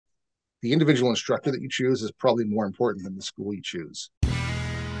the individual instructor that you choose is probably more important than the school you choose.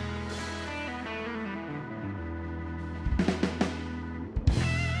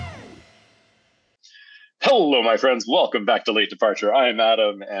 Hello, my friends. Welcome back to Late Departure. I am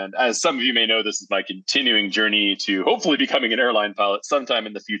Adam, and as some of you may know, this is my continuing journey to hopefully becoming an airline pilot sometime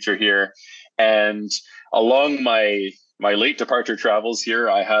in the future here. And along my late departure travels here,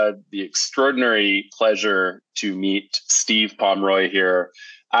 I had the extraordinary pleasure to meet Steve Pomroy here.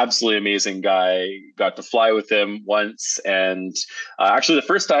 Absolutely amazing guy. Got to fly with him once. And actually, the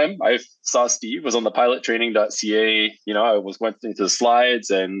first time I saw Steve was on the pilottraining.ca. I went into the slides,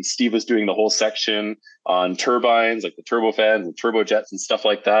 and Steve was doing the whole section on turbines, like the turbofans and turbojets and stuff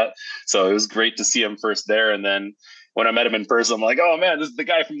like that. So it was great to see him first there. And then when I met him in person, I'm like, oh man, this is the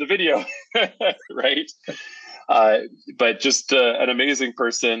guy from the video, right? But just an amazing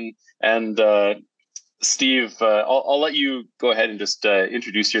person. And Steve, I'll let you go ahead and just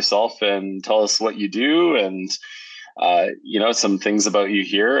introduce yourself and tell us what you do and, some things about you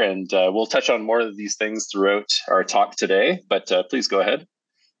here. And we'll touch on more of these things throughout our talk today, but please go ahead.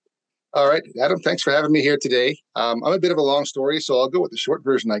 All right, Adam, thanks for having me here today. I'm a bit of a long story, so I'll go with the short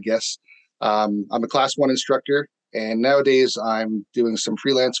version, I guess. I'm a Class 1 instructor, and nowadays I'm doing some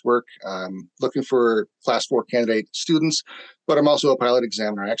freelance work, looking for Class 4 candidate students, but I'm also a pilot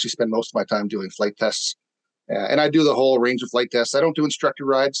examiner. I actually spend most of my time doing flight tests, and I do the whole range of flight tests. I don't do instructor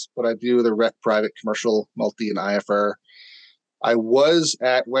rides, but I do the rec, private, commercial, multi, and IFR. I was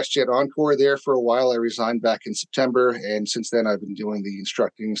at WestJet Encore there for a while. I resigned back in September, and since then I've been doing the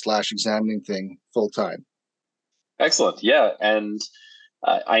instructing/examining thing full time. Excellent. Yeah. And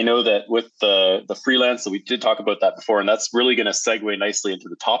I know that with the freelance, that we did talk about that before, and that's really going to segue nicely into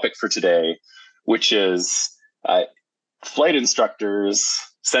the topic for today, which is flight instructors,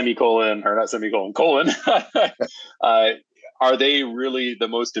 semicolon, or not semicolon, colon, are they really the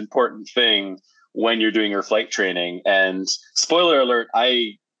most important thing when you're doing your flight training? And spoiler alert,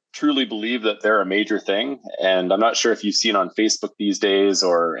 I truly believe that they're a major thing. And I'm not sure if you've seen on Facebook these days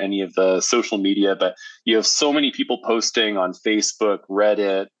or any of the social media, but you have so many people posting on Facebook,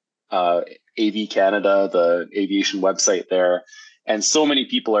 Reddit, AV Canada, the aviation website there. And so many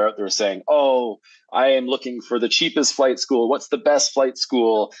people are out there saying, oh, I am looking for the cheapest flight school. What's the best flight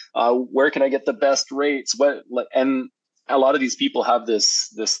school? Where can I get the best rates? And a lot of these people have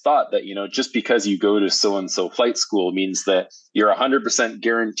this thought that, just because you go to so-and-so flight school means that you're 100%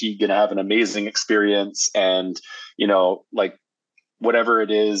 guaranteed going to have an amazing experience. And, whatever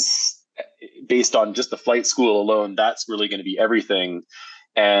it is based on just the flight school alone, that's really going to be everything.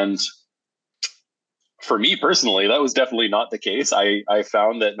 And for me personally, that was definitely not the case. I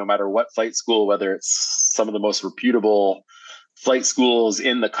found that no matter what flight school, whether it's some of the most reputable flight schools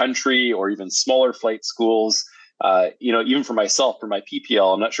in the country or even smaller flight schools, even for myself, for my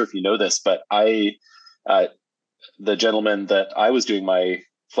PPL, I'm not sure if you know this, but the gentleman that I was doing my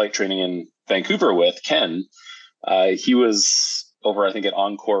flight training in Vancouver with, Ken, he was over, I think, at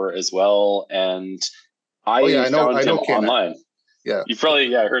Encore as well. And I found him Ken. online. Yeah. You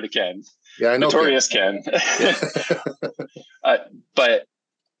probably, heard of Ken. Yeah, I know Notorious Ken. But,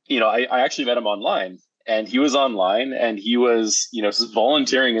 I actually met him online. And he was online and he was, just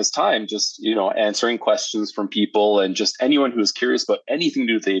volunteering his time, just, answering questions from people and just anyone who was curious about anything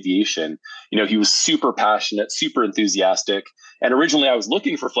to do with aviation. He was super passionate, super enthusiastic. And originally I was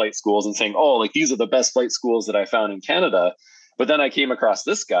looking for flight schools and saying, oh, these are the best flight schools that I found in Canada. But then I came across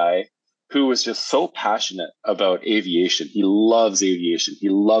this guy who was just so passionate about aviation. He loves aviation. He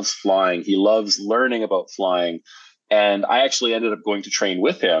loves flying. He loves learning about flying. And I actually ended up going to train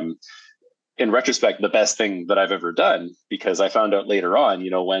with him. In retrospect, the best thing that I've ever done, because I found out later on,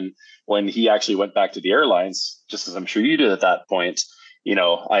 when he actually went back to the airlines, just as I'm sure you did at that point,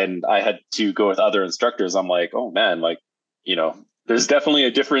 I had to go with other instructors. I'm like, oh man, there's definitely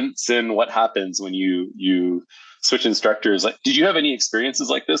a difference in what happens when you switch instructors. Did you have any experiences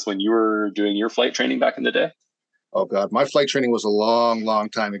like this when you were doing your flight training back in the day? Oh God, my flight training was a long, long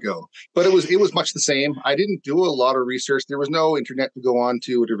time ago, but it was much the same. I didn't do a lot of research. There was no internet to go on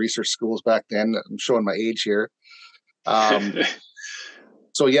to research schools back then. I'm showing my age here.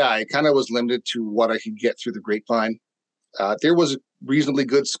 So yeah, I kind of was limited to what I could get through the grapevine. There was a reasonably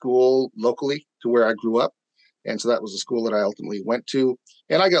good school locally to where I grew up. And so that was the school that I ultimately went to.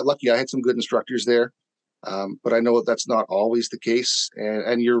 And I got lucky. I had some good instructors there. But I know that's not always the case.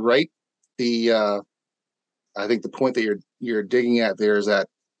 And you're right. I think the point that you're digging at there is that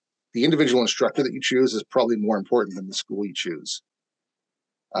the individual instructor that you choose is probably more important than the school you choose.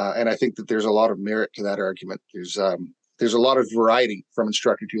 And I think that there's a lot of merit to that argument. There's a lot of variety from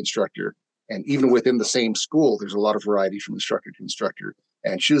instructor to instructor. And even within the same school, there's a lot of variety from instructor to instructor.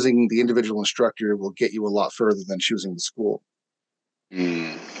 And choosing the individual instructor will get you a lot further than choosing the school.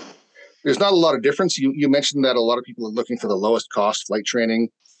 Mm. There's not a lot of difference. You mentioned that a lot of people are looking for the lowest cost flight training.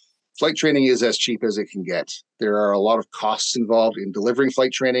 Flight training is as cheap as it can get. There are a lot of costs involved in delivering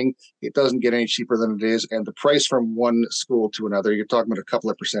flight training. It doesn't get any cheaper than it is. And the price from one school to another, you're talking about a couple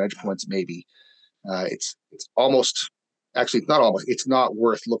of percentage points, maybe. It's almost, actually, not almost, it's not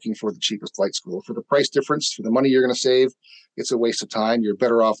worth looking for the cheapest flight school. For the price difference, for the money you're going to save, it's a waste of time. You're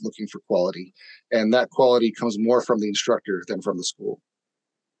better off looking for quality. And that quality comes more from the instructor than from the school.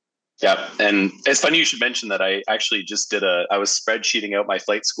 Yeah. And it's funny you should mention that. I actually just I was spreadsheeting out my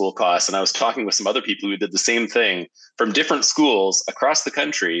flight school costs, and I was talking with some other people who did the same thing from different schools across the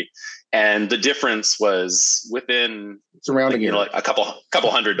country. And the difference was within, surrounding, like a couple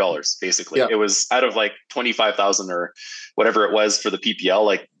 $100, basically. Yeah. It was out of like 25,000 or whatever it was for the PPL.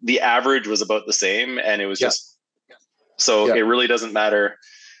 Like the average was about the same. And it was just, so it really doesn't matter.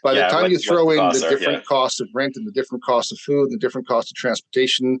 By the time you throw in the different costs of rent and the different costs of food and the different costs of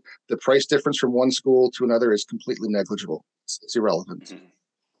transportation, the price difference from one school to another is completely negligible. It's irrelevant. Mm-hmm.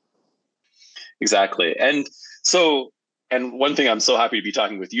 Exactly. And one thing I'm so happy to be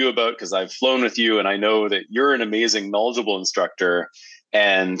talking with you about, because I've flown with you and I know that you're an amazing, knowledgeable instructor.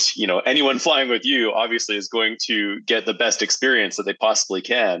 And, anyone flying with you obviously is going to get the best experience that they possibly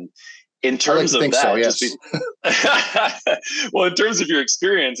can. In terms of that, so, yes. Well, in terms of your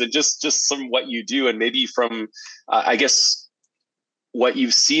experience and just from what you do, and maybe from, I guess, what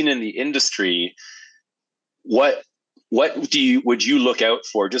you've seen in the industry, what would you look out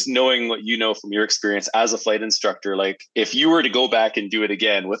for? Just knowing what you know from your experience as a flight instructor, like if you were to go back and do it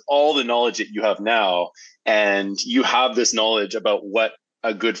again with all the knowledge that you have now, and you have this knowledge about what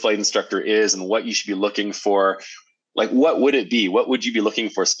a good flight instructor is and what you should be looking for. Like, what would it be? What would you be looking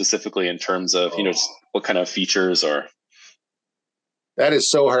for specifically in terms of, just what kind of features or? That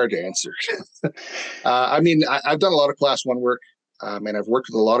is so hard to answer. I've done a lot of class 1 work, and I've worked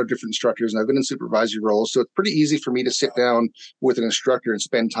with a lot of different instructors, and I've been in supervisory roles. So it's pretty easy for me to sit down with an instructor and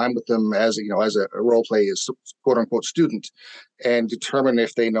spend time with them as a role play, as quote unquote student, and determine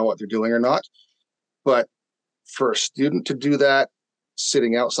if they know what they're doing or not. But for a student to do that,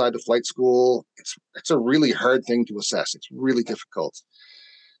 sitting outside the flight school, it's a really hard thing to assess. It's really difficult.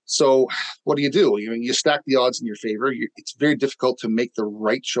 So what do? You stack the odds in your favor. It's very difficult to make the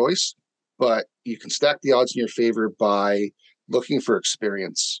right choice, but you can stack the odds in your favor by looking for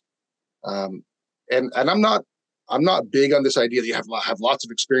experience. And I'm not big on this idea that you have lots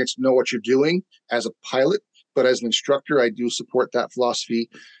of experience to know what you're doing as a pilot, but as an instructor, I do support that philosophy,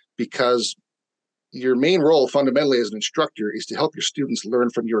 because your main role fundamentally as an instructor is to help your students learn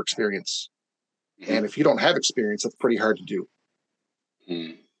from your experience. And if you don't have experience, that's pretty hard to do.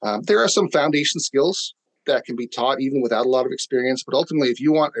 There are some foundation skills that can be taught even without a lot of experience. But ultimately, if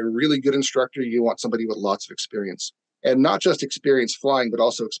you want a really good instructor, you want somebody with lots of experience. And not just experience flying, but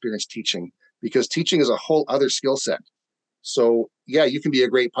also experience teaching, because teaching is a whole other skill set. So yeah, you can be a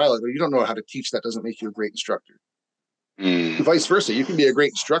great pilot, but if you don't know how to teach, that doesn't make you a great instructor. Vice versa, you can be a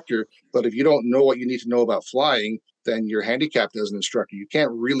great instructor, but if you don't know what you need to know about flying, then you're handicapped as an instructor. You can't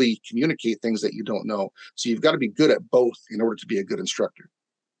really communicate things that you don't know. So you've got to be good at both in order to be a good instructor.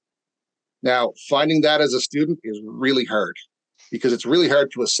 Now, finding that as a student is really hard, because it's really hard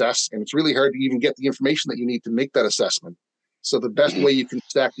to assess, and it's really hard to even get the information that you need to make that assessment. So the best way you can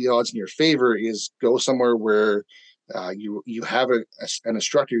stack the odds in your favor is go somewhere where you have an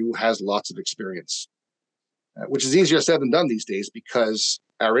instructor who has lots of experience. Which is easier said than done these days, because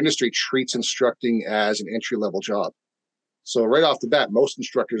our industry treats instructing as an entry-level job. So right off the bat, most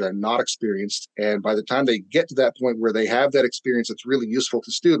instructors are not experienced. And by the time they get to that point where they have that experience that's really useful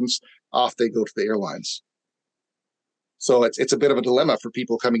to students, off they go to the airlines. So it's a bit of a dilemma for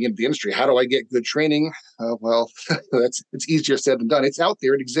people coming into the industry. How do I get good training? It's easier said than done. It's out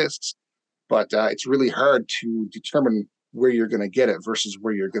there, it exists, but it's really hard to determine where you're going to get it versus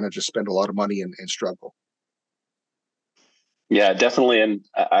where you're going to just spend a lot of money and struggle. Yeah, definitely. And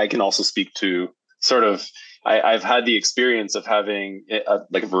I can also speak to sort of, I've had the experience of having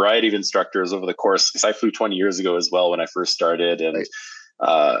a variety of instructors over the course, because I flew 20 years ago as well when I first started. And right.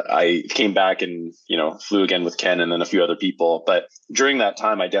 I came back and, flew again with Ken and then a few other people. But during that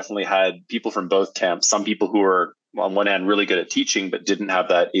time, I definitely had people from both camps, some people who were on one hand really good at teaching, but didn't have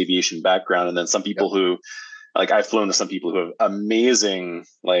that aviation background. And then some people who, like, I've flown with some people who have amazing,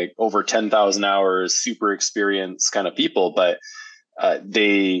 like over 10,000 hours, super experienced kind of people, but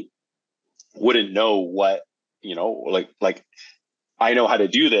they wouldn't know what, like I know how to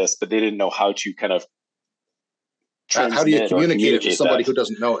do this, but they didn't know how to kind of how do you communicate it with somebody who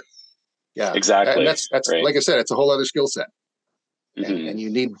doesn't know it? Yeah, exactly. And that's right. Like I said, it's a whole other skill set. And you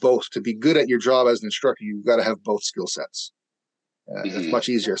need both to be good at your job as an instructor. You've got to have both skill sets. It's much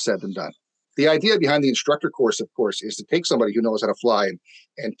easier said than done. The idea behind the instructor course, of course, is to take somebody who knows how to fly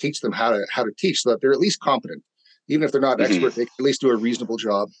and teach them how to teach, so that they're at least competent. Even if they're not expert, they can at least do a reasonable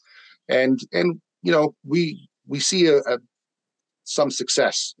job. And we see some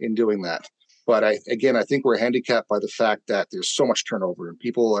success in doing that. But I think we're handicapped by the fact that there's so much turnover, and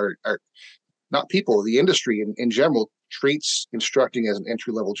people are not people, the industry in general treats instructing as an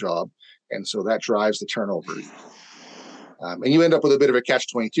entry-level job. And so that drives the turnover. And you end up with a bit of a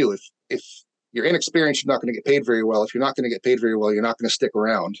catch-22. If you're inexperienced, you're not going to get paid very well. If you're not going to get paid very well, you're not going to stick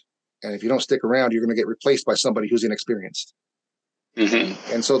around. And if you don't stick around, you're going to get replaced by somebody who's inexperienced.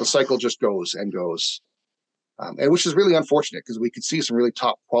 And so the cycle just goes and goes. And which is really unfortunate, because we could see some really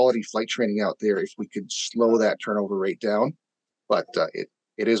top quality flight training out there if we could slow that turnover rate down. But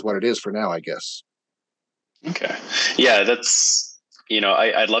it is what it is for now, I guess. Okay. Yeah, that's,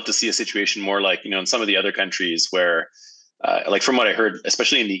 I'd love to see a situation more like, in some of the other countries where, like from what I heard,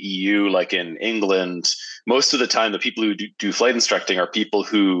 especially in the EU, like in England, most of the time, the people who do flight instructing are people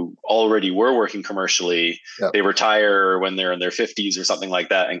who already were working commercially. Yep. They retire when they're in their 50s or something like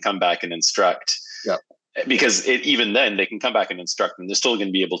that and come back and instruct. Yep. Because even then they can come back and instruct, and they're still going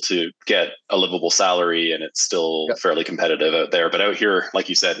to be able to get a livable salary, and it's still fairly competitive out there. But out here, like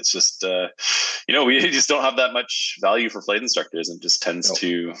you said, it's just, we just don't have that much value for flight instructors, and just tends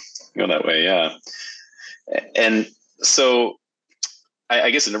to go that way. Yeah. And so I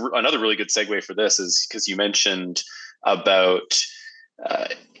guess another really good segue for this is because you mentioned about,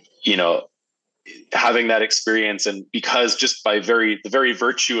 having that experience, and because just by the very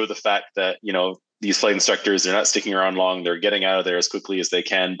virtue of the fact that, these flight instructors, they're not sticking around long, they're getting out of there as quickly as they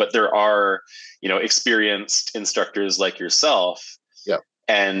can, but there are, experienced instructors like yourself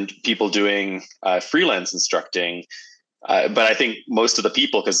and people doing freelance instructing. But I think most of the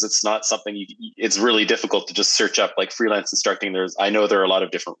people, because it's not something it's really difficult to just search up like freelance instructing. I know there are a lot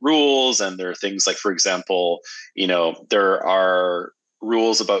of different rules, and there are things like, for example, there are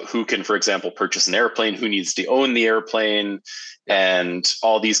rules about who can, for example, purchase an airplane, who needs to own the airplane, and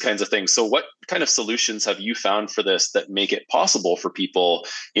all these kinds of things. So what kind of solutions have you found for this that make it possible for people,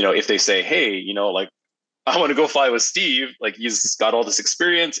 if they say, hey, like, I want to go fly with Steve, like he's got all this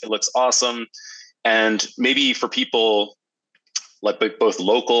experience, it looks awesome. And maybe for people like both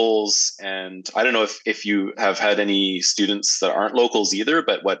locals, and I don't know if you have had any students that aren't locals either,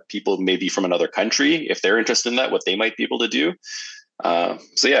 but what people maybe from another country, if they're interested in that, what they might be able to do.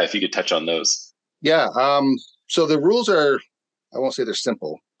 So yeah, if you could touch on those. Yeah. So the rules are, I won't say they're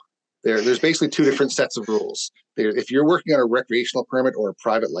simple. There's basically two different sets of rules. If you're working on a recreational permit or a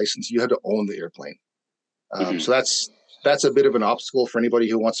private license, you have to own the airplane. So that's a bit of an obstacle for anybody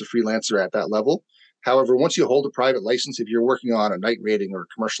who wants a freelancer at that level. However, once you hold a private license, if you're working on a night rating or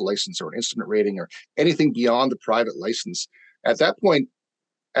a commercial license or an instrument rating or anything beyond the private license, at that point,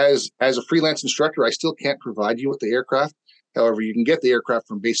 as a freelance instructor, I still can't provide you with the aircraft. However, you can get the aircraft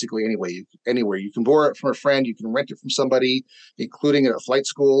from basically anywhere. You can borrow it from a friend. You can rent it from somebody, including at a flight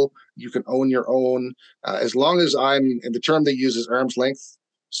school. You can own your own, as long as and the term they use is arm's length.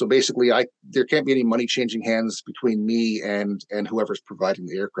 So basically, there can't be any money changing hands between me and whoever's providing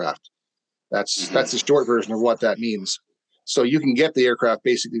the aircraft. That's the short version of what that means. So you can get the aircraft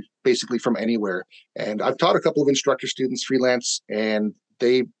basically from anywhere. And I've taught a couple of instructor students freelance, and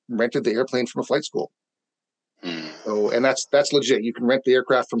they rented the airplane from a flight school. So, and that's legit. You can rent the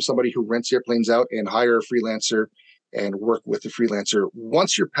aircraft from somebody who rents airplanes out and hire a freelancer and work with the freelancer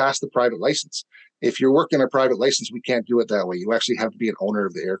once you're past the private license. If you're working a private license, we can't do it that way. You actually have to be an owner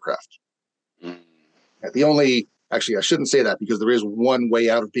of the aircraft. Actually, I shouldn't say that, because there is one way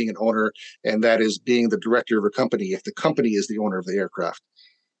out of being an owner, and that is being the director of a company if the company is the owner of the aircraft.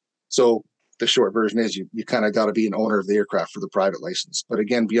 So the short version is you kind of got to be an owner of the aircraft for the private license. But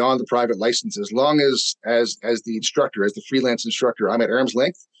again, beyond the private license, as long as the instructor, as the freelance instructor, I'm at arm's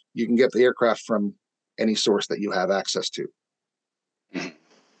length, you can get the aircraft from any source that you have access to.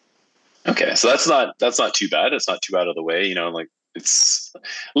 Okay, so that's not too bad. It's not too out of the way. Like, it's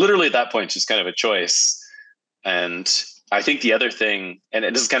literally at that point just kind of a choice. And I think the other thing, and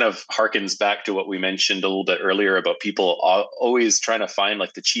this kind of harkens back to what we mentioned a little bit earlier about people always trying to find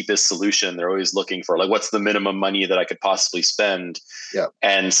like the cheapest solution. They're always looking for like, what's the minimum money that I could possibly spend? Yeah.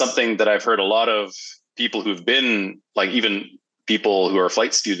 And something that I've heard a lot of people who've been like, even people who are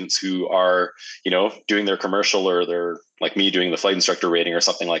flight students who are, doing their commercial, or they're like me doing the flight instructor rating or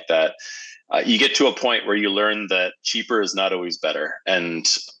something like that. You get to a point where you learn that cheaper is not always better. And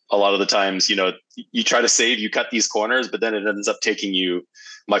a lot of the times, you try to save, you cut these corners, but then it ends up taking you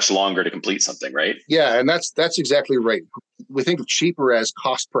much longer to complete something, right? Yeah, and that's exactly right. We think of cheaper as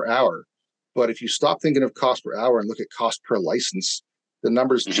cost per hour, but if you stop thinking of cost per hour and look at cost per license, the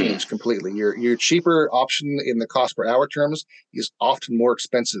numbers change completely. Your cheaper option in the cost per hour terms is often more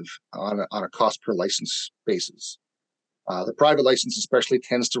expensive on a cost per license basis. The private license especially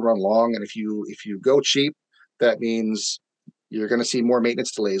tends to run long, and if you go cheap, that means you're going to see more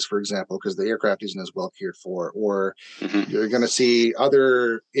maintenance delays, for example, because the aircraft isn't as well cared for, or you're going to see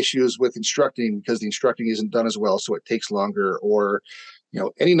other issues with instructing because the instructing isn't done as well, so it takes longer, or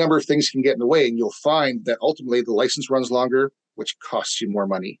any number of things can get in the way, and you'll find that ultimately the license runs longer, which costs you more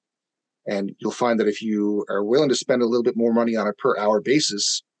money. And you'll find that if you are willing to spend a little bit more money on a per hour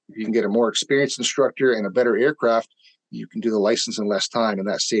basis, if you can get a more experienced instructor and a better aircraft, you can do the license in less time, and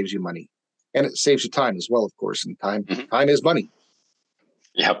that saves you money. And it saves you time as well, of course. And time is money.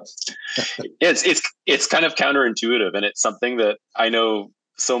 Yep. It's kind of counterintuitive, and it's something that I know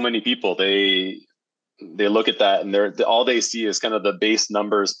so many people, they look at that and all they see is kind of the base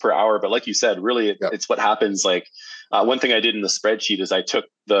numbers per hour. But like you said, really it's what happens. Like one thing I did in the spreadsheet is I took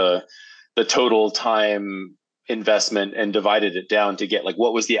the total time investment and divided it down to get like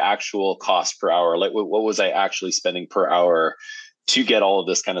what was the actual cost per hour, like what was I actually spending per hour to get all of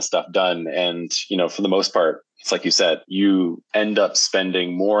this kind of stuff done. And for the most part, it's like you said, you end up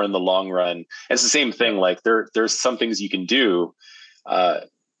spending more in the long run. And it's the same thing, like there's some things you can do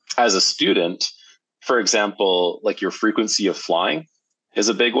as a student. For example, like your frequency of flying is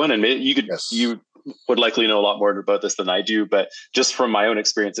a big one, and you would likely know a lot more about this than I do, but just from my own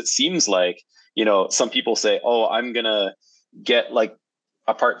experience, it seems like some people say, oh, I'm gonna get like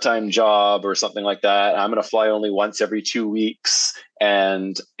a part-time job or something like that. I'm going to fly only once every 2 weeks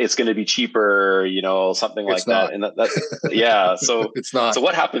and it's going to be cheaper, something like that. And yeah. So it's not. So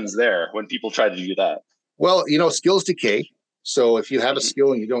what happens there when people try to do that? Well, skills decay. So if you have a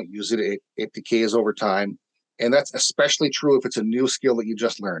skill and you don't use it, it decays over time. And that's especially true if it's a new skill that you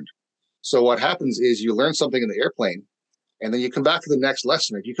just learned. So what happens is you learn something in the airplane and then you come back to the next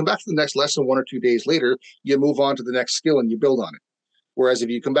lesson. If you come back to the next lesson 1 or 2 days later, you move on to the next skill and you build on it. Whereas if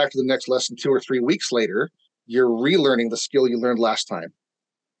you come back to the next lesson 2 or 3 weeks later, you're relearning the skill you learned last time.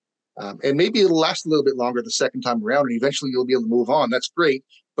 And maybe it'll last a little bit longer the second time around, and eventually you'll be able to move on. That's great,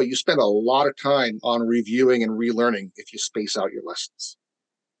 but you spend a lot of time on reviewing and relearning if you space out your lessons.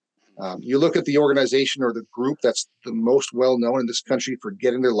 You look at the organization or the group that's the most well-known in this country for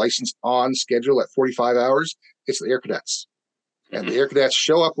getting their license on schedule at 45 hours, it's the Air Cadets. And the Air Cadets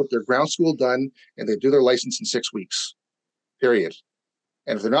show up with their ground school done, and they do their license in 6 weeks, period.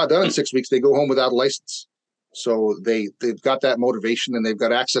 And if they're not done in 6 weeks, they go home without a license. So they've got that motivation and they've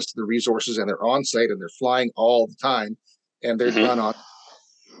got access to the resources and they're on site and they're flying all the time and they're done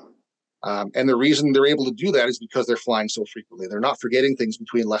on. And the reason they're able to do that is because they're flying so frequently. They're not forgetting things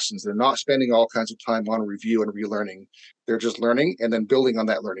between lessons. They're not spending all kinds of time on review and relearning. They're just learning and then building on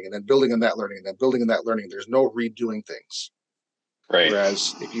that learning and then building on that learning and then building on that learning. There's no redoing things. Right.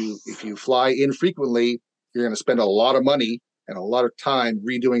 Whereas if you fly infrequently, you're going to spend a lot of money and a lot of time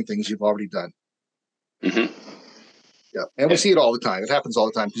redoing things you've already done. Yeah. And we see it all the time. It happens all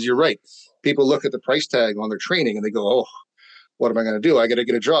the time because you're right. People look at the price tag on their training and they go, oh, what am I going to do? I got to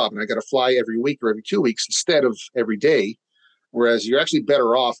get a job and I got to fly every week or every 2 weeks instead of every day. Whereas you're actually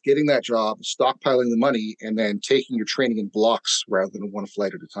better off getting that job, stockpiling the money, and then taking your training in blocks rather than one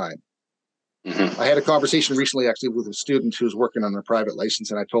flight at a time. I had a conversation recently actually with a student who's working on a private license,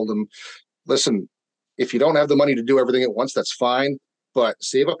 and I told him, listen, if you don't have the money to do everything at once, that's fine, but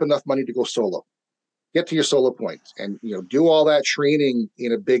save up enough money to go solo. Get to your solo point and do all that training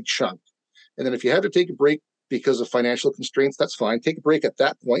in a big chunk. And then if you have to take a break because of financial constraints, that's fine. Take a break at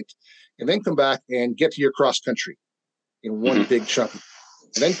that point and then come back and get to your cross country in one big chunk.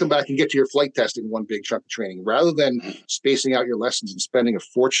 And then come back and get to your flight test in one big chunk of training rather than spacing out your lessons and spending a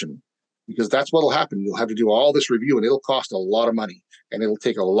fortune, because that's what will happen. You'll have to do all this review and it'll cost a lot of money and it'll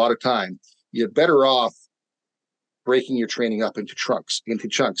take a lot of time. You're better off breaking your training up into chunks,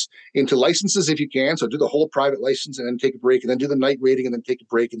 into licenses if you can. So do the whole private license and then take a break and then do the night rating and then take a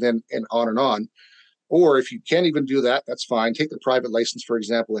break and then and on and on. Or if you can't even do that, that's fine. Take the private license, for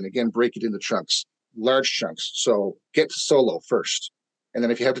example, and again, break it into chunks, large chunks. So get to solo first. And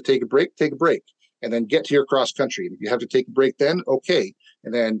then if you have to take a break, and then get to your cross country. And if you have to take a break, then okay.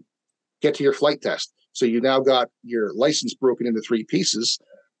 And then get to your flight test. So you now got your license broken into 3 pieces.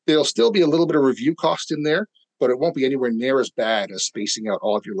 There'll still be a little bit of review cost in there, but it won't be anywhere near as bad as spacing out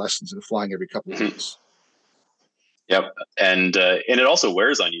all of your lessons and flying every couple of weeks. Yep. And it also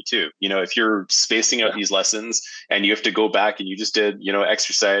wears on you too. If you're spacing out Yeah. these lessons and you have to go back and you just did,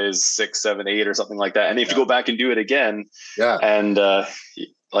 exercise 6, 7, 8 or something like that, and you have to Yeah. go back and do it again. Yeah. And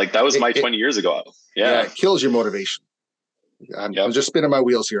like that was It, my it 20 years ago. yeah, Yeah. it kills your motivation. I'm Yep. just spinning my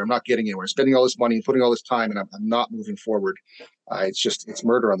wheels here. I'm not getting anywhere. Spending all this money and putting all this time, and I'm not moving forward. It's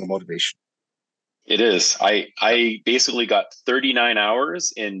murder on the motivation. It is. I basically got 39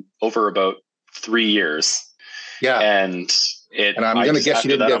 hours in over about 3 years. Yeah. And And I'm I going to just, guess you after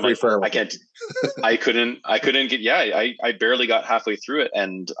didn't that, get I'm very like, far with I can't, I couldn't get, yeah, I barely got halfway through it.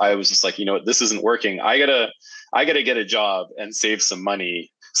 And I was just like, what, this isn't working. I gotta get a job and save some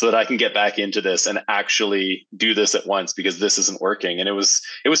money so that I can get back into this and actually do this at once, because this isn't working. And it was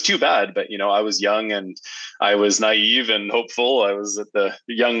too bad, but I was young and I was naive and hopeful. I was at the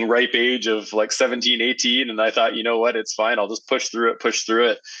young, ripe age of like 17, 18. And I thought, what, it's fine. I'll just push through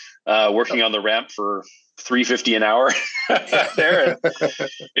it. Working on the ramp for $3.50 an hour there. And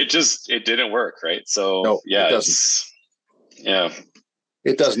it didn't work. Right. So No, it yeah, doesn't. yeah.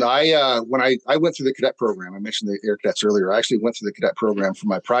 It doesn't. When I went through the cadet program, I mentioned the air cadets earlier. I actually went through the cadet program for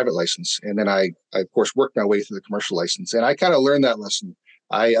my private license, and then I of course worked my way through the commercial license. And I kind of learned that lesson.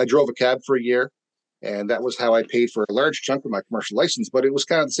 I drove a cab for a year, and that was how I paid for a large chunk of my commercial license. But it was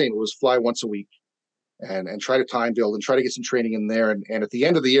kind of the same. It was fly once a week, and try to time build and try to get some training in there. And at the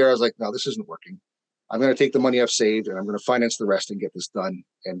end of the year, I was like, no, this isn't working. I'm going to take the money I've saved and I'm going to finance the rest and get this done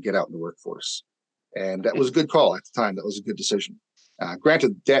and get out in the workforce. And that was a good call at the time. That was a good decision.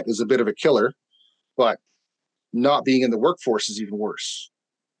 Granted, debt is a bit of a killer, but not being in the workforce is even worse.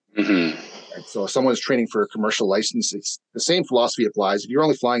 Mm-hmm. Right? So if someone's training for a commercial license, it's the same philosophy applies. If you're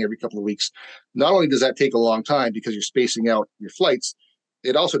only flying every couple of weeks, not only does that take a long time because you're spacing out your flights,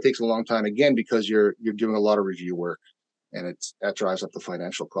 it also takes a long time again because you're doing a lot of review work, and that drives up the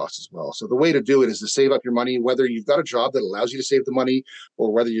financial cost as well. So the way to do it is to save up your money, whether you've got a job that allows you to save the money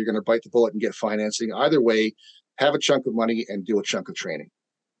or whether you're going to bite the bullet and get financing. Either way, have a chunk of money and do a chunk of training.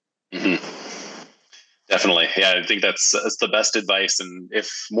 Mm-hmm. Definitely. Yeah, I think that's the best advice. And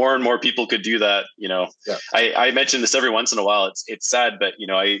if more and more people could do that, yeah. I mention this every once in a while. It's sad, but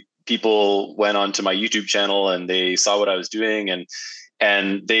people went onto my YouTube channel and they saw what I was doing,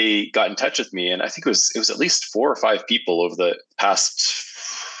 and they got in touch with me. And I think it was at least 4 or 5 people over the past,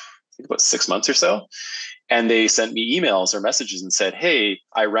 I think about 6 months or so. And they sent me emails or messages and said, "Hey,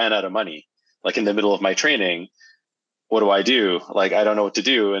 I ran out of money, like in the middle of my training. What do I do? Like, I don't know what to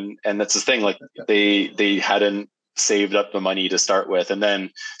do." And that's the thing. Like they hadn't saved up the money to start with. And then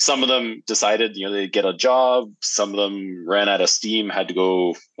some of them decided, they'd get a job. Some of them ran out of steam, had to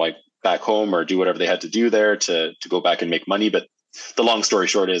go like back home or do whatever they had to do there to go back and make money. But the long story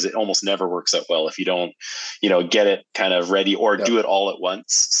short is it almost never works out well if you don't, get it kind of ready or do it all at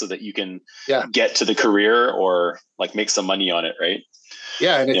once so that you can get to the career or like make some money on it. Right.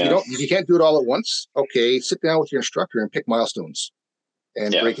 Yeah. And if you can't do it all at once, okay, sit down with your instructor and pick milestones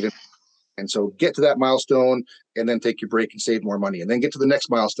and break it in. And so get to that milestone and then take your break and save more money, and then get to the next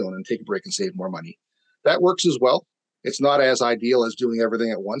milestone and take a break and save more money. That works as well. It's not as ideal as doing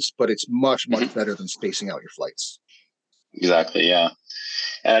everything at once, but it's much, much better than spacing out your flights. Exactly. Yeah.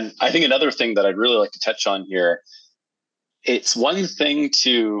 And I think another thing that I'd really like to touch on here, it's one thing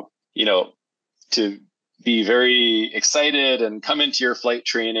to be very excited and come into your flight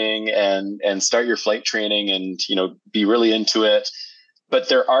training and start your flight training and, be really into it. But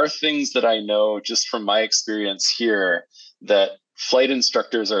there are things that I know just from my experience here that flight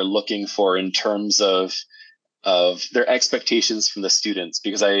instructors are looking for in terms of their expectations from the students,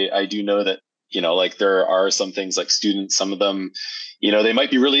 because I do know that, like there are some things like students, some of them, they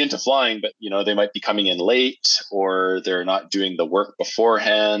might be really into flying, but, they might be coming in late or they're not doing the work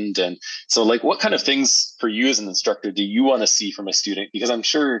beforehand. And so like, what kind of things for you as an instructor do you want to see from a student? Because I'm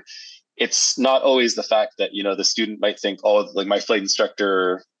sure it's not always the fact that, the student might think, oh, like my flight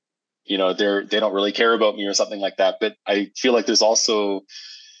instructor, they don't really care about me or something like that. But I feel like there's also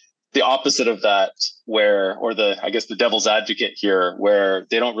the opposite of that, I guess the devil's advocate here, where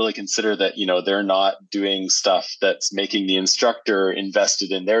they don't really consider that, they're not doing stuff that's making the instructor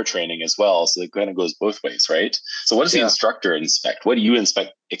invested in their training as well. So it kind of goes both ways, right? So what does the instructor inspect? What do you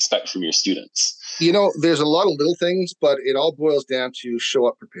expect from your students? There's a lot of little things, but it all boils down to show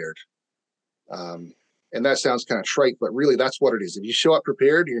up prepared. And that sounds kind of trite, but really that's what it is. If you show up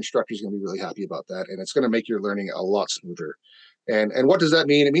prepared, your instructor is going to be really happy about that. And it's going to make your learning a lot smoother. And what does that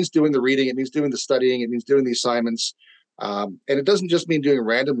mean? It means doing the reading. It means doing the studying. It means doing the assignments. And it doesn't just mean doing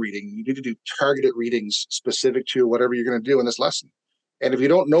random reading. You need to do targeted readings specific to whatever you're going to do in this lesson. And if you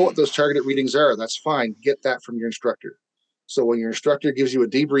don't know what those targeted readings are, that's fine. Get that from your instructor. So when your instructor gives you a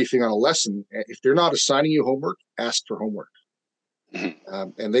debriefing on a lesson, if they're not assigning you homework, ask for homework.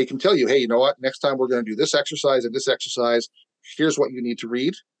 And they can tell you, hey, you know what? Next time we're going to do this exercise and this exercise. Here's what you need to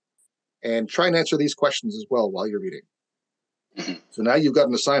read. And try and answer these questions as well while you're reading. So now you've got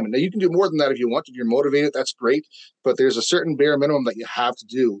an assignment. Now you can do more than that if you want. If you're motivated, that's great. But there's a certain bare minimum that you have to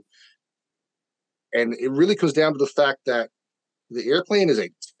do. And it really comes down to the fact that the airplane is a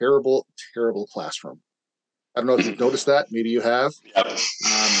terrible, terrible classroom. I don't know if you've noticed that. Maybe you have.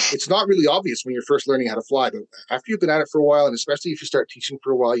 It's not really obvious when you're first learning how to fly, but after you've been at it for a while, and especially if you start teaching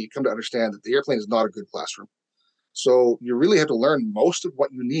for a while, you come to understand that the airplane is not a good classroom. So you really have to learn most of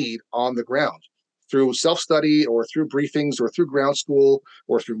what you need on the ground through self-study or through briefings or through ground school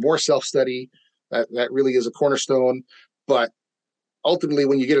or through more self-study. That really is a cornerstone. But ultimately,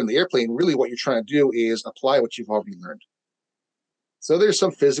 when you get in the airplane, really what you're trying to do is apply what you've already learned. So there's some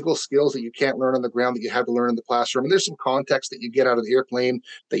physical skills that you can't learn on the ground that you have to learn in the classroom. And there's some context that you get out of the airplane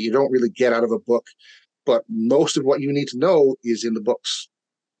that you don't really get out of a book. But most of what you need to know is in the books.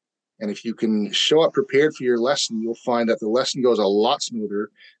 And if you can show up prepared for your lesson, you'll find that the lesson goes a lot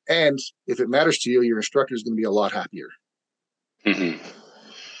smoother. And if it matters to you, your instructor is going to be a lot happier.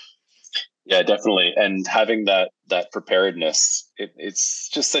 Yeah, definitely. And having that preparedness, it's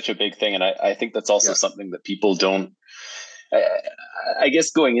just such a big thing. And I think that's also something that people don't, I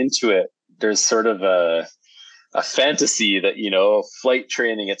guess going into it, there's sort of a fantasy that, flight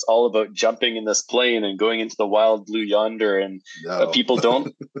training, it's all about jumping in this plane and going into the wild blue yonder. And people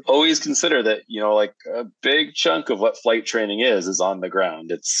don't always consider that, like a big chunk of what flight training is on the ground.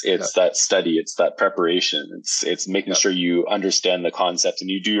 It's that study, it's that preparation. It's making sure you understand the concept and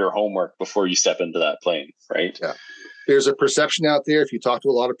you do your homework before you step into that plane, right? Yeah. There's a perception out there, if you talk to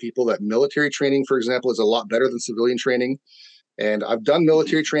a lot of people, that military training, for example, is a lot better than civilian training. And I've done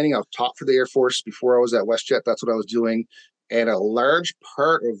military training. I've taught for the Air Force before I was at WestJet. That's what I was doing. And a large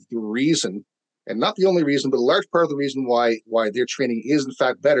part of the reason, and not the only reason, but a large part of the reason why their training is in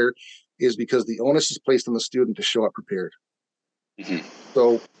fact better is because the onus is placed on the student to show up prepared.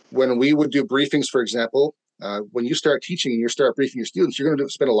 So when we would do briefings, for example, when you start teaching and you start briefing your students, you're going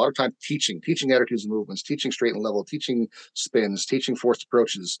to spend a lot of time teaching attitudes and movements, teaching straight and level, teaching spins, teaching forced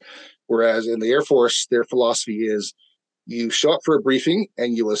approaches. Whereas in the Air Force, their philosophy is you show up for a briefing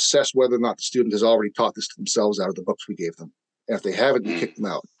and you assess whether or not the student has already taught this to themselves out of the books we gave them. And if they haven't, you kick them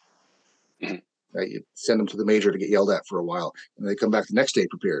out. Right? You send them to the major to get yelled at for a while, and they come back the next day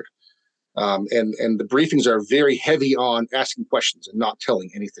prepared. And the briefings are very heavy on asking questions and not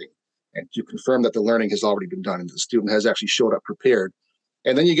telling anything, and to confirm that the learning has already been done and the student has actually showed up prepared.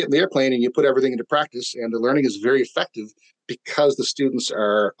 And then you get in the airplane and you put everything into practice, and the learning is very effective because the students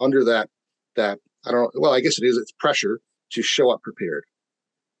are under that I guess it's pressure to show up prepared.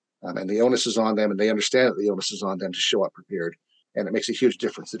 And the onus is on them, and they understand that the onus is on them to show up prepared. And it makes a huge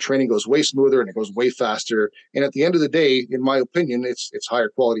difference. The training goes way smoother and it goes way faster. And at the end of the day, in my opinion, it's higher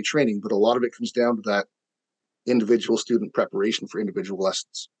quality training, but a lot of it comes down to that individual student preparation for individual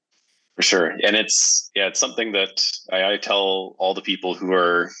lessons. For sure. And it's something that I tell all the people who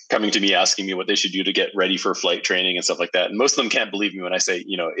are coming to me asking me what they should do to get ready for flight training and stuff like that. And most of them can't believe me when I say,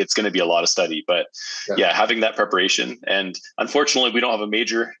 it's going to be a lot of study, but having that preparation. And unfortunately, we don't have a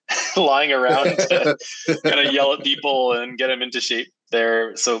major lying around to kind of yell at people and get them into shape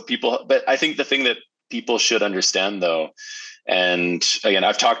there. But I think the thing that people should understand though, and again,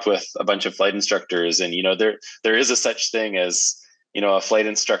 I've talked with a bunch of flight instructors, and, there is a such thing as, a flight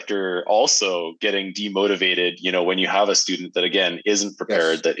instructor also getting demotivated, when you have a student that, again, isn't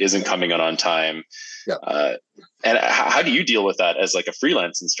prepared, that isn't coming on time. And how do you deal with that as like a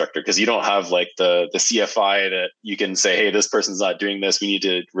freelance instructor? Because you don't have like the CFI that you can say, hey, this person's not doing this. We need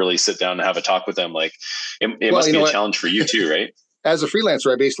to really sit down and have a talk with them. Like it must be a challenge for you too, right? As a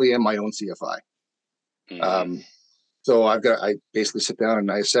freelancer, I basically am my own CFI. So I basically sit down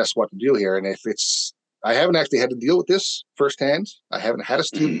and I assess what to do here. And if I haven't actually had to deal with this firsthand. I haven't had a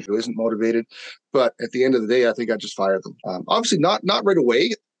student who isn't motivated, but at the end of the day, I think I just fire them. Obviously not right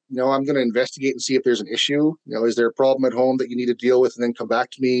away. I'm going to investigate and see if there's an issue. Is there a problem at home that you need to deal with and then come back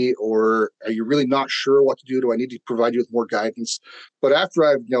to me? Or are you really not sure what to do? Do I need to provide you with more guidance? But after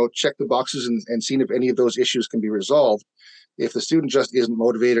I've, checked the boxes and seen if any of those issues can be resolved, if the student just isn't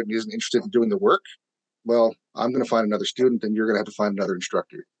motivated and isn't interested in doing the work, well, I'm going to find another student and you're going to have to find another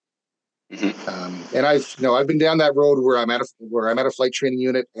instructor. And I've been down that road where I'm at a flight training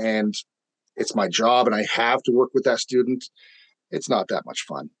unit and it's my job and I have to work with that student. It's not that much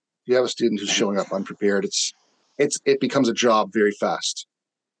fun. If you have a student who's showing up unprepared, it becomes a job very fast.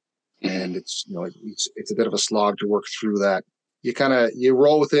 And it's a bit of a slog to work through that. You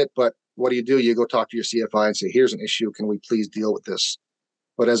roll with it, but what do? You go talk to your CFI and say, here's an issue. Can we please deal with this?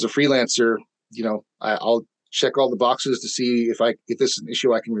 But as a freelancer, I'll check all the boxes to see if this is an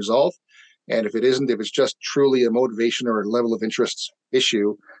issue I can resolve. And if it isn't, if it's just truly a motivation or a level of interest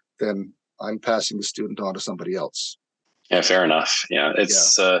issue, then I'm passing the student on to somebody else. Yeah, fair enough. Yeah,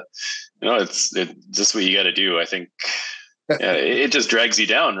 it's it's just what you got to do. I think it just drags you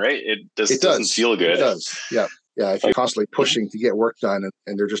down, right? It just doesn't feel good. It does. Yeah. Yeah. If you're constantly pushing to get work done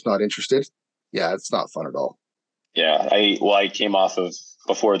and they're just not interested, yeah, it's not fun at all. Yeah. I came off of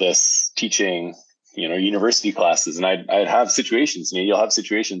before this teaching, university classes, and I'd have situations, you'll have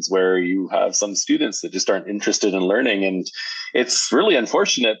situations where you have some students that just aren't interested in learning. And it's really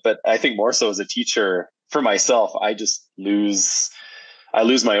unfortunate, but I think more so as a teacher for myself, I just lose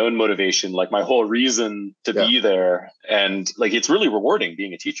my own motivation, like my whole reason to be there. And like, it's really rewarding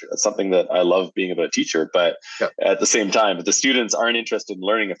being a teacher. That's something that I love being about a teacher. But at the same time, if the students aren't interested in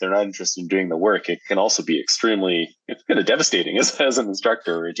learning, if they're not interested in doing the work, it can also be it's kind of devastating as an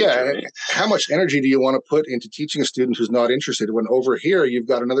instructor or a teacher. Yeah. Right? How much energy do you want to put into teaching a student who's not interested when over here you've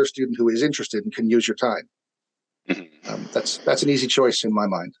got another student who is interested and can use your time? That's an easy choice in my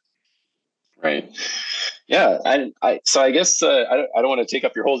mind. Right. Yeah. And so I guess I don't want to take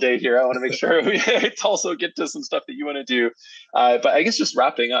up your whole day here. I want to make sure we also get to some stuff that you want to do. But I guess just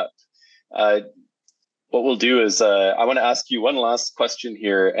wrapping up, what we'll do is I want to ask you one last question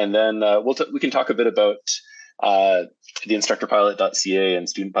here, and then we can talk a bit about the instructorpilot.ca and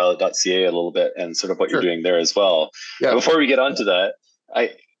studentpilot.ca a little bit, and sort of what you're doing there as well. Yeah. But before we get on to that,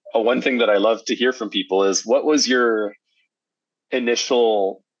 one thing that I love to hear from people is, what was your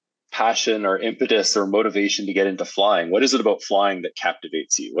initial passion or impetus or motivation to get into flying? What is it about flying that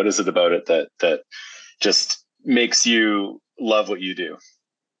captivates you? What is it about it that just makes you love what you do?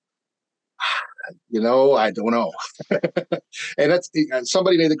 I don't know. And that's,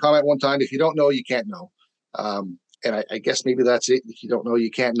 somebody made the comment one time, if you don't know, you can't know. And I guess maybe that's it. If you don't know, you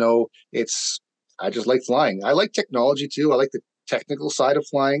can't know. I just like flying. I like technology too. I like the technical side of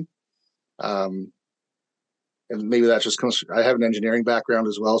flying. And maybe that just comes from, I have an engineering background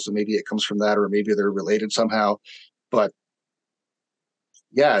as well, so maybe it comes from that, or maybe they're related somehow. But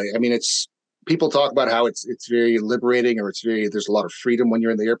yeah, I mean, people talk about how it's very liberating, or there's a lot of freedom when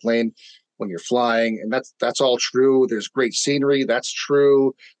you're in the airplane, when you're flying, and that's all true. There's great scenery, that's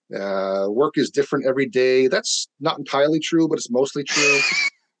true. Work is different every day. That's not entirely true, but it's mostly true.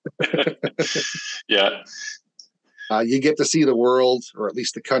 Yeah. You get to see the world, or at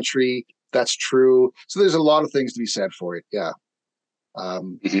least the country. That's true. So there's a lot of things to be said for it. Yeah.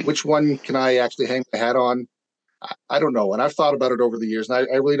 Which one can I actually hang my hat on? I don't know. And I've thought about it over the years, and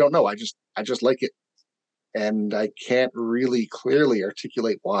I really don't know. I just like it. And I can't really clearly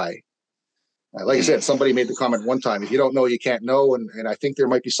articulate why. Like I said, somebody made the comment one time, if you don't know, you can't know. And I think there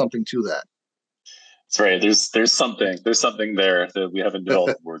might be something to that. That's right. There's something there that we haven't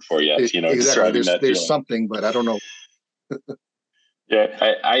developed a word for yet. Exactly. There's something, but I don't know.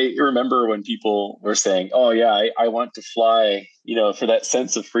 Yeah, I remember when people were saying, "Oh yeah, I want to fly," for that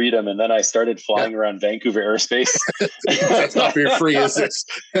sense of freedom, and then I started flying around Vancouver airspace. That's not very free, is this?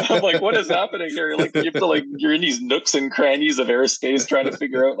 I'm like, what is happening here? Like, you feel like you're in these nooks and crannies of airspace, trying to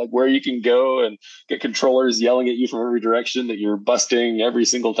figure out like where you can go, and get controllers yelling at you from every direction that you're busting every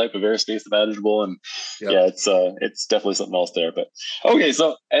single type of airspace imaginable. And it's definitely something else there. But okay,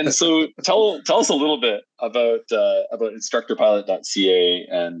 so tell us a little bit about instructorpilot.ca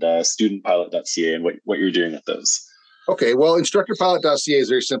and studentpilot.ca and what you're doing with those. Okay, well, instructorpilot.ca is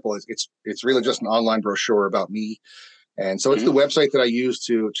very simple. It's really just an online brochure about me. And so it's the website that I use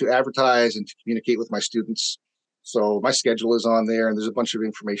to advertise and to communicate with my students. So my schedule is on there, and there's a bunch of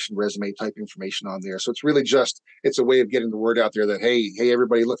information, resume type information on there. So it's really it's a way of getting the word out there that, hey,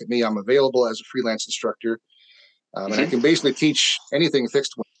 everybody, look at me. I'm available as a freelance instructor. And I can basically teach anything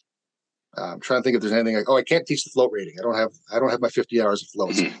fixed wing. I'm trying to think if there's anything I can't teach the float rating. I don't have my 50 hours of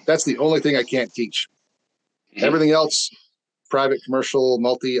floats. That's the only thing I can't teach. Everything else, private, commercial,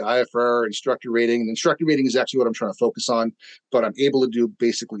 multi, IFR, instructor rating. And instructor rating is actually what I'm trying to focus on, but I'm able to do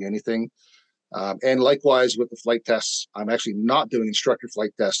basically anything. And likewise with the flight tests, I'm actually not doing instructor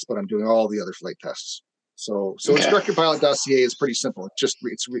flight tests, but I'm doing all the other flight tests. So instructorpilot.ca is pretty simple.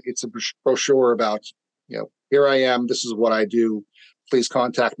 It's a brochure about, here I am, this is what I do. Please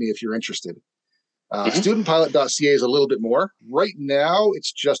contact me if you're interested. Studentpilot.ca is a little bit more. Right now,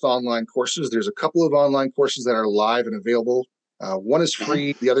 it's just online courses. There's a couple of online courses that are live and available. One is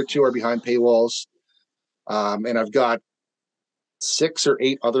free. The other two are behind paywalls. And I've got 6 or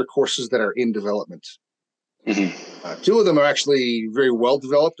 8 other courses that are in development. 2 of them are actually very well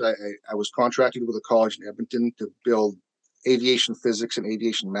developed. I was contracted with a college in Edmonton to build aviation physics and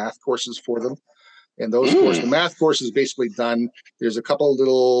aviation math courses for them. And those courses, the Mm. math course is basically done. There's a couple of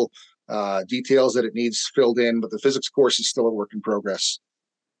little details that it needs filled in, but the physics course is still a work in progress.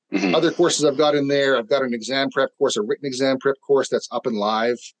 Mm-hmm. Other courses I've got in there, I've got an exam prep course, a written exam prep course that's up and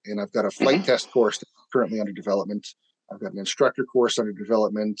live, and I've got a flight test course that's currently under development. I've got an instructor course under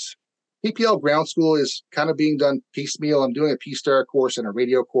development. PPL ground school is kind of being done piecemeal. I'm doing a P-Star course and a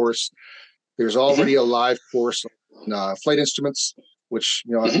radio course. There's already a live course on flight instruments, which,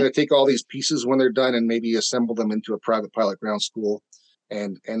 I'm going to take all these pieces when they're done and maybe assemble them into a private pilot ground school,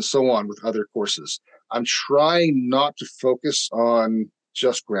 and so on with other courses. I'm trying not to focus on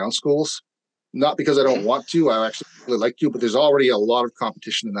just ground schools, not because I don't want to. I actually really like to, but there's already a lot of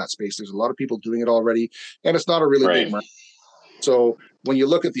competition in that space. There's a lot of people doing it already, and it's not a really big market. So when you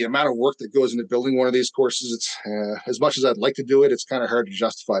look at the amount of work that goes into building one of these courses, it's as much as I'd like to do it, it's kind of hard to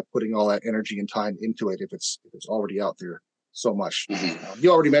justify putting all that energy and time into it if it's already out there so much. You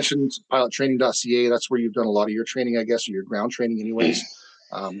already mentioned pilottraining.ca. That's where you've done a lot of your training, I guess, or your ground training anyways.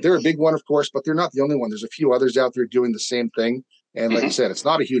 They're a big one, of course, but they're not the only one. There's a few others out there doing the same thing. And like I said, it's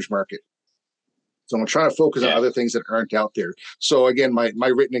not a huge market. So I'm trying to focus on other things that aren't out there. So again, my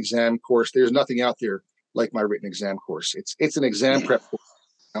written exam course, there's nothing out there like my written exam course. It's an exam prep course.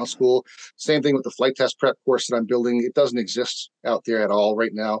 Ground school. Same thing with the flight test prep course that I'm building. It doesn't exist out there at all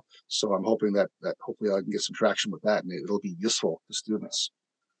right now. So I'm hoping that hopefully I can get some traction with that and it'll be useful to students.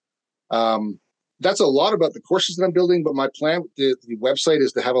 That's a lot about the courses that I'm building, but my plan with the website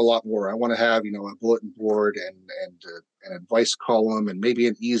is to have a lot more. I want to have, a bulletin board and an advice column and maybe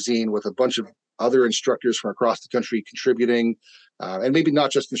an e-zine with a bunch of other instructors from across the country contributing, and maybe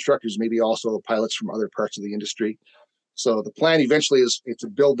not just instructors, maybe also pilots from other parts of the industry. So the plan eventually is to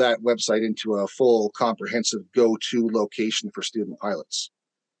build that website into a full, comprehensive go-to location for student pilots.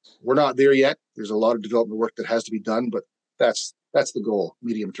 We're not there yet. There's a lot of development work that has to be done, but that's the goal,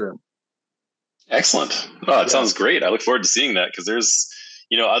 medium term. Excellent. Oh, it sounds great. I look forward to seeing that because there's,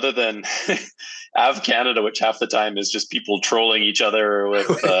 other than Av Canada, which half the time is just people trolling each other with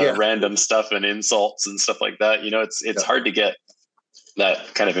random stuff and insults and stuff like that. It's hard to get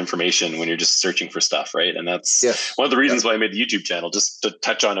that kind of information when you're just searching for stuff, right? And that's one of the reasons why I made the YouTube channel, just to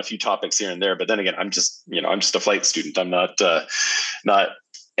touch on a few topics here and there. But then again, I'm just a flight student. I'm not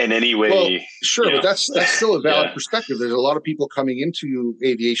in any way. Well, sure, but that's still a valid perspective. There's a lot of people coming into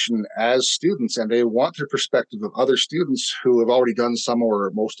aviation as students, and they want their perspective of other students who have already done some or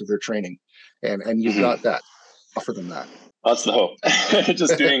most of their training, and you've got that. Offer them that. That's the hope.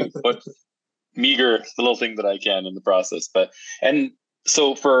 Just doing what meager little thing that I can in the process, and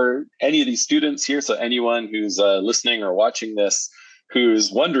so for any of these students here, so anyone who's listening or watching this,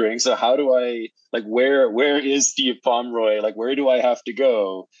 who's wondering, so how do I, where is Steve Pomroy? Where do I have to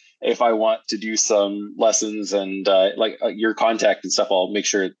go if I want to do some lessons and your contact and stuff? I'll make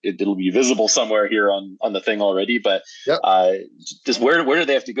sure it'll be visible somewhere here on the thing already, but just where do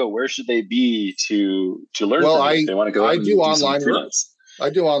they have to go? Where should they be to learn from you if they want to go I do online work? I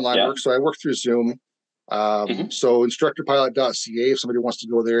do online work. So I work through Zoom. So instructorpilot.ca, if somebody wants to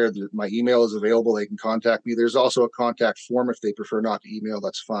go there, my email is available. They can contact me. There's also a contact form if they prefer not to email.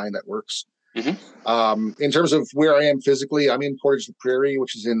 That's fine. That works. In terms of where I am physically, I'm in Portage la Prairie,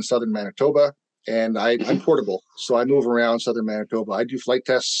 which is in southern Manitoba, and I'm portable. So I move around southern Manitoba. I do flight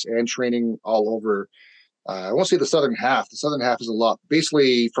tests and training all over. I won't say the southern half. The southern half is a lot,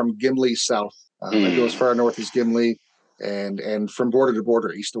 basically from Gimli south. I go as far north as Gimli and from border to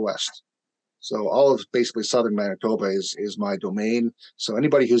border, east to west. So all of basically southern Manitoba is my domain. So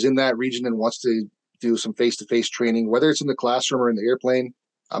anybody who's in that region and wants to do some face-to-face training, whether it's in the classroom or in the airplane,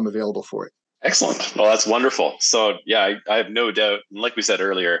 I'm available for it. Excellent. Well, that's wonderful. So I have no doubt, and like we said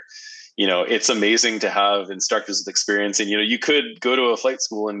earlier, it's amazing to have instructors with experience. And, you could go to a flight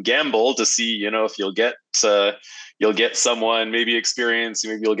school and gamble to see, if you'll get someone maybe experienced,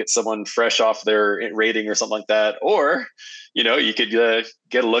 maybe you'll get someone fresh off their rating or something like that. Or, you could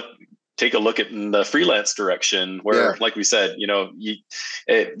take a look at in the freelance direction where, like we said,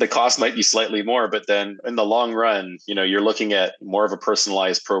 the cost might be slightly more, but then in the long run, you're looking at more of a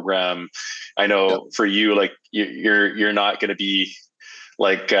personalized program. I know for you, you're not going to be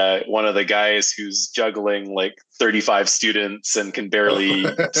like one of the guys who's juggling 35 students and can barely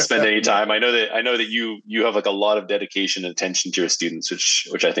spend any time. I know that you have a lot of dedication and attention to your students,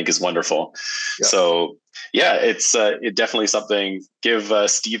 which I think is wonderful. Yeah. So it's definitely something. Give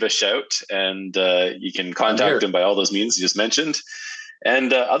Steve a shout, and you can contact him by all those means you just mentioned.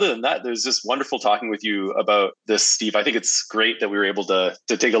 And other than that, there's just wonderful talking with you about this, Steve. I think it's great that we were able to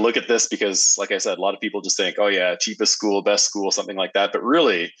take a look at this because, like I said, a lot of people just think, oh yeah, cheapest school, best school, something like that. But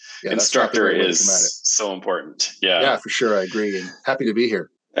really, Yeah, that's not the instructor right way to is come at it. so important. Yeah. Yeah, for sure. I agree. And happy to be here.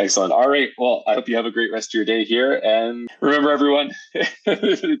 Excellent. All right. Well, I hope you have a great rest of your day here. And remember, everyone,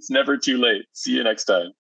 it's never too late. See you next time.